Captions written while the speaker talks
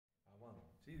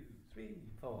3,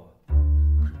 4.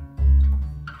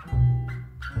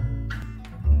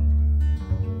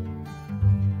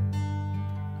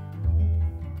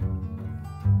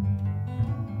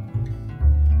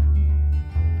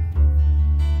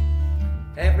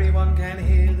 Everyone can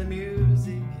hear the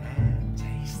music and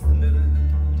taste the mood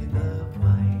in the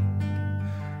wine.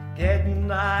 Getting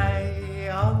high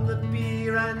on the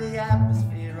beer and the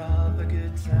atmosphere of a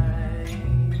good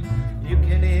time. You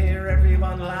can hear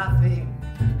everyone laughing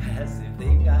as if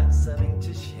they got something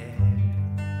to share.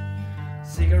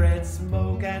 Cigarette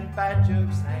smoke and bad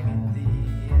jokes hang in the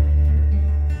air.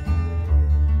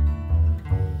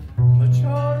 But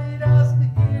Geordie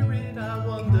doesn't hear it. I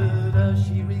wonder, does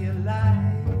she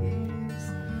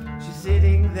realize she's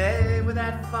sitting there with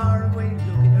that faraway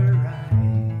look in her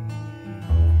eyes?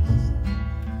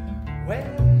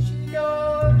 Where she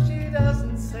goes, she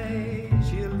doesn't say.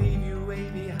 She'll leave you way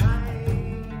behind.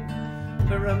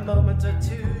 For a moment or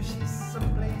two, she's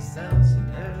someplace else in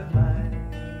her mind.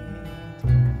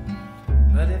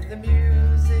 But if the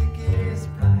music is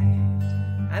right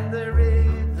and the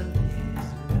rhythm is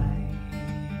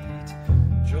right,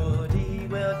 Geordie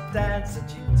will dance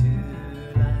at you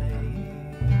tonight.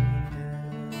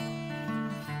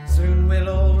 Soon we'll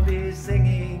all be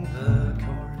singing the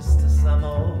chorus to some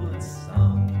old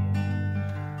song.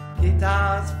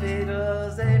 Guitars,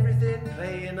 fiddles, everything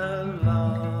playing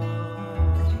along.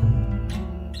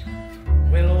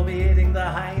 We'll all be hitting the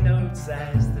high notes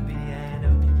as the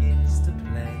piano begins to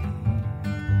play.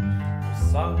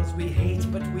 Those songs we hate,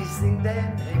 but we sing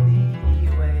them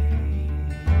anyway.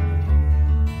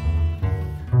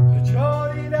 But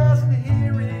Geordie doesn't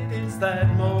hear it. It's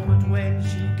that moment when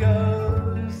she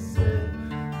goes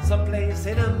someplace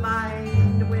in her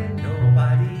mind where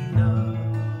nobody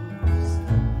knows.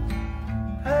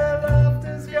 Her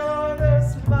laughter's gone, her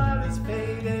smile is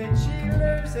faded. She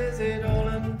loses it all,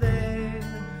 and then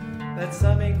that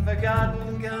something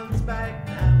forgotten comes back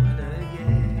now and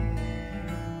again.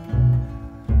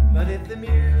 But if the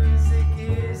music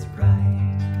is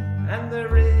right and the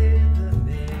rhythm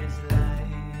is light,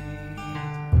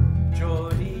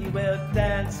 Geordie will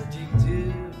dance at you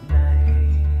tonight.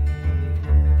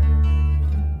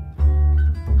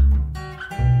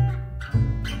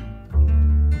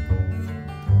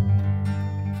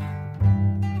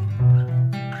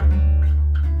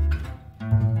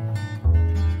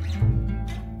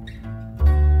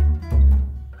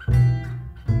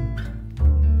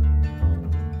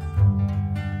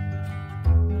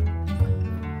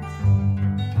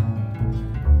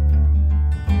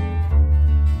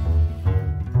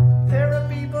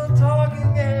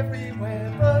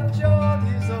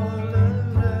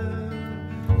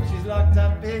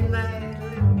 Up in that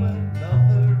little world of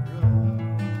her own.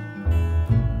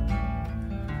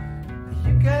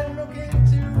 You can look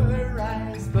into her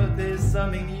eyes, but there's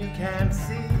something you can't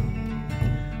see.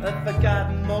 A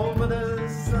forgotten moment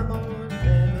of some old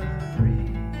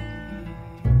memory.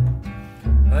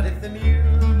 But if the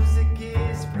music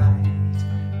is right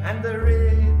and the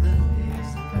rhythm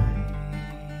is light,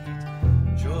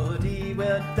 Geordie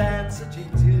will dance at you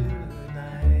tonight.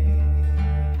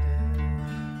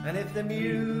 And if the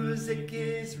music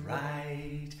is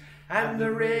right and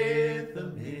the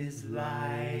rhythm is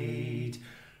light,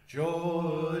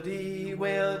 Geordie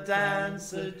will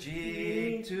dance a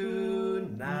jig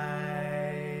tonight.